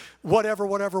selection, or whatever,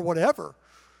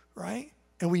 right?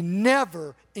 And we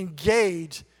never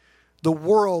engage the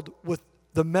world with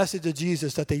the message of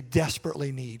Jesus that they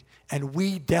desperately need. And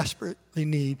we desperately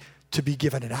need to be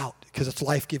giving it out because it's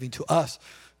life-giving to us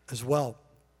as well.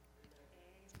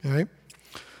 All right?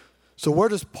 So where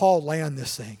does Paul land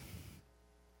this thing?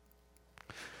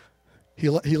 He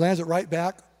lands it right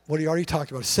back, what he already talked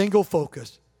about, single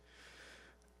focus.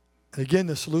 And again,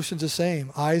 the solution's the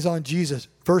same, eyes on Jesus.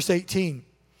 Verse 18,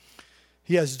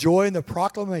 he has joy in the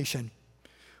proclamation.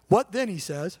 What then, he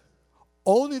says?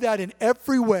 Only that in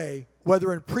every way,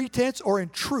 whether in pretense or in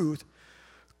truth,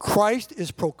 Christ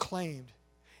is proclaimed.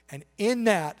 And in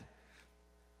that,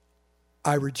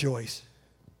 I rejoice.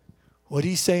 What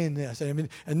he's saying this, and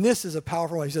this is a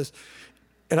powerful way. He says,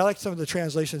 and I like some of the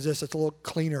translations of this, it's a little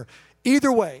cleaner.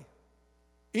 Either way,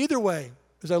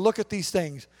 as I look at these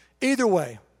things, either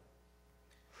way,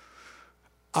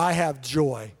 I have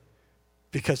joy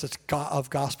because it's of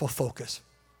gospel focus.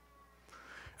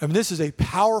 This is a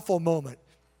powerful moment.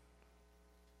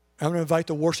 I'm going to invite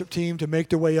the worship team to make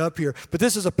their way up here. But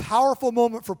this is a powerful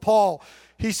moment for Paul.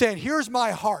 He's saying, here's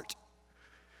my heart.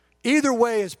 Either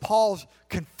way is Paul's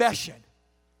confession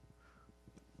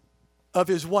of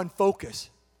his one focus.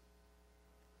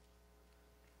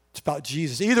 It's about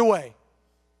Jesus. Either way,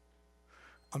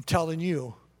 I'm telling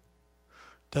you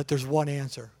that there's one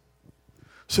answer.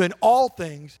 So in all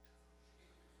things,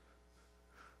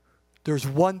 there's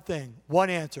one thing, one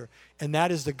answer, and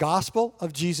that is the gospel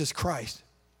of Jesus Christ.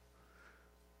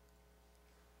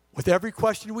 With every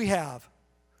question we have,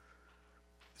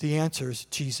 the answer is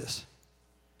Jesus.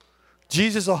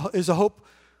 Jesus is a hope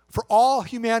for all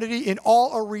humanity in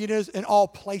all arenas, in all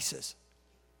places.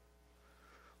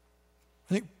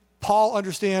 I think Paul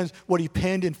understands what he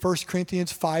penned in 1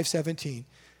 Corinthians 5:17.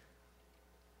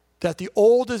 That the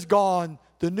old is gone,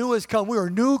 the new has come. We are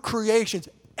new creations.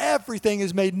 Everything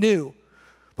is made new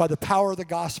by the power of the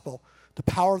gospel, the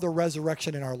power of the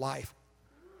resurrection in our life.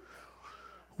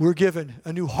 We're given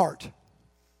a new heart,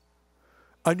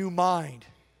 a new mind,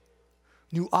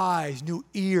 new eyes, new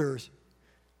ears.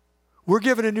 We're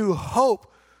given a new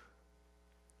hope.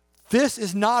 This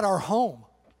is not our home.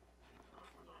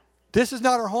 This is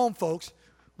not our home, folks.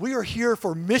 We are here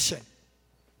for mission.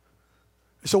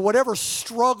 So whatever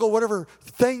struggle, whatever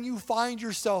thing you find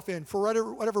yourself in, for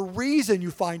whatever reason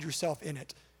you find yourself in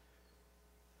it,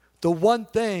 the one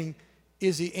thing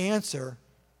is the answer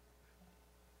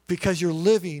because you're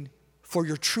living for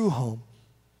your true home.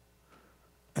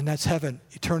 And that's heaven,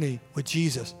 eternity with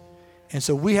Jesus. And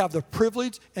so we have the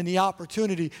privilege and the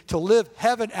opportunity to live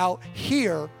heaven out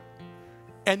here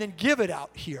and then give it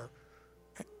out here.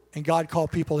 And God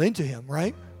called people into him,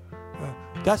 right?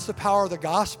 That's the power of the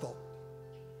gospel.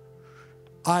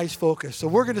 Eyes focused. So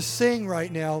we're going to sing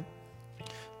right now,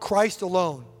 Christ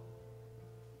alone.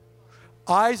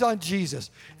 Eyes on Jesus.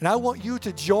 And I want you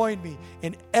to join me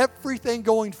in everything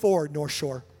going forward, North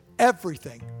Shore.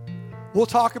 Everything. We'll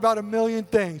talk about a million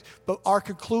things, but our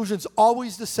conclusion's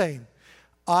always the same.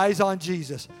 Eyes on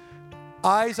Jesus.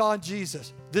 Eyes on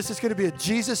Jesus. This is going to be a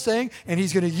Jesus thing, and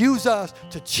he's going to use us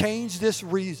to change this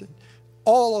reason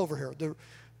all over here.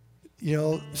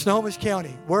 Snohomish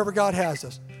County, wherever God has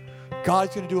us.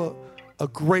 God's going to do a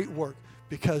great work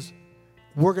because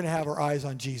we're going to have our eyes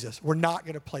on Jesus. We're not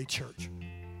going to play church.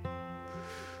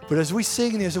 But as we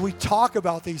sing this and we talk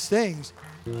about these things,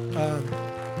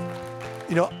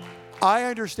 I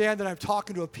understand that I'm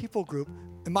talking to a people group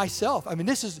and myself.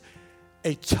 This is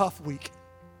a tough week.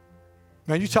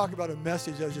 Man, you talk about a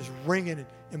message that was just ringing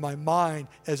in my mind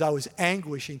as I was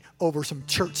anguishing over some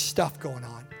church stuff going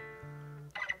on.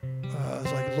 I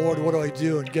was like, Lord, what do I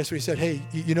do? And guess what he said? Hey,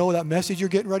 you know that message you're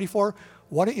getting ready for?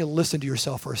 Why don't you listen to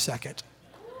yourself for a second?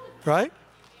 Right?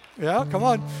 Yeah, come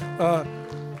on.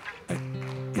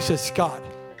 He says, Scott,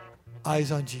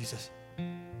 eyes on Jesus.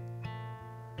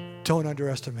 Don't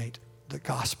underestimate the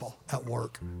gospel at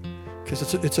work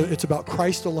because it's about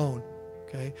Christ alone.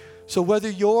 Okay? So whether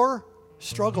your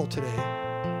struggle today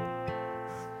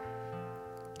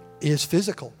is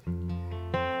physical,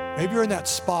 maybe you're in that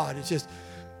spot, it's just,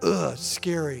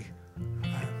 scary,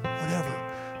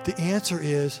 whatever. The answer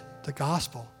is the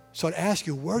gospel. So I'd ask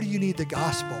you, where do you need the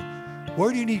gospel?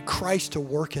 Where do you need Christ to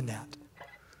work in that?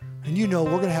 And we're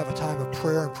going to have a time of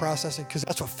prayer and processing because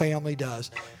that's what family does.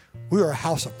 We are a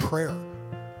house of prayer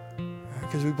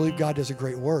because we believe God does a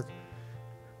great work.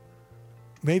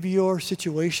 Maybe your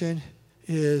situation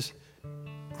is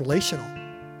relational.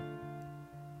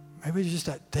 Maybe it's just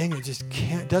that thing that just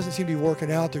doesn't seem to be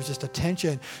working out. There's just a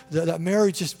tension. That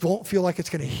marriage just won't feel like it's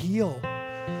going to heal.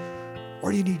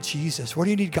 Where do you need Jesus? Where do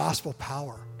you need gospel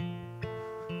power?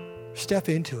 Step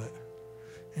into it.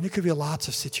 And it could be lots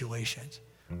of situations.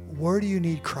 Where do you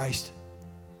need Christ?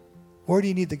 Where do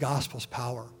you need the gospel's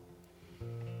power?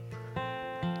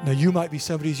 Now, you might be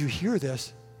somebody as you hear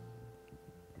this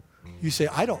you say,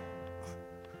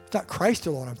 it's not Christ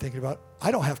alone I'm thinking about.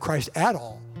 I don't have Christ at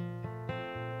all.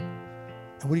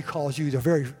 And what he calls you, the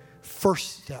very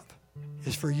first step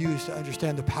is for you is to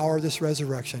understand the power of this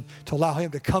resurrection, to allow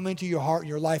him to come into your heart and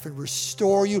your life and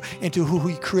restore you into who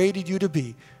he created you to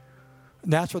be.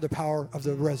 And that's where the power of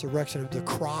the resurrection, of the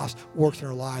cross, works in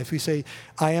our lives. We say,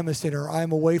 I am a sinner. I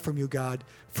am away from you, God.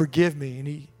 Forgive me. And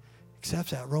he accepts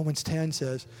that. Romans 10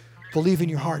 says, believe in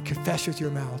your heart, confess with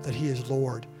your mouth that he is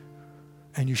Lord,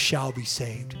 and you shall be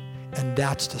saved. And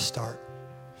that's the start.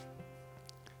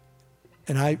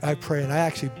 And I pray, and I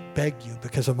actually beg you,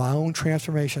 because of my own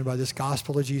transformation by this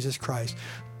gospel of Jesus Christ,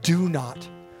 do not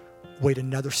wait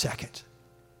another second.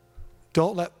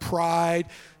 Don't let pride,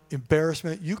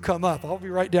 embarrassment, you come up. I'll be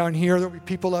right down here. There'll be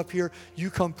people up here. You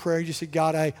come pray. You say,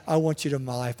 God, I want you to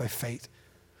my life by faith.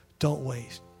 Don't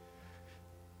waste.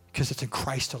 Because it's in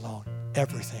Christ alone,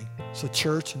 everything. So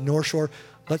church, North Shore,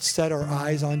 let's set our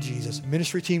eyes on Jesus.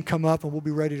 Ministry team, come up and we'll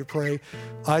be ready to pray.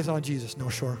 Eyes on Jesus,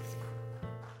 North Shore.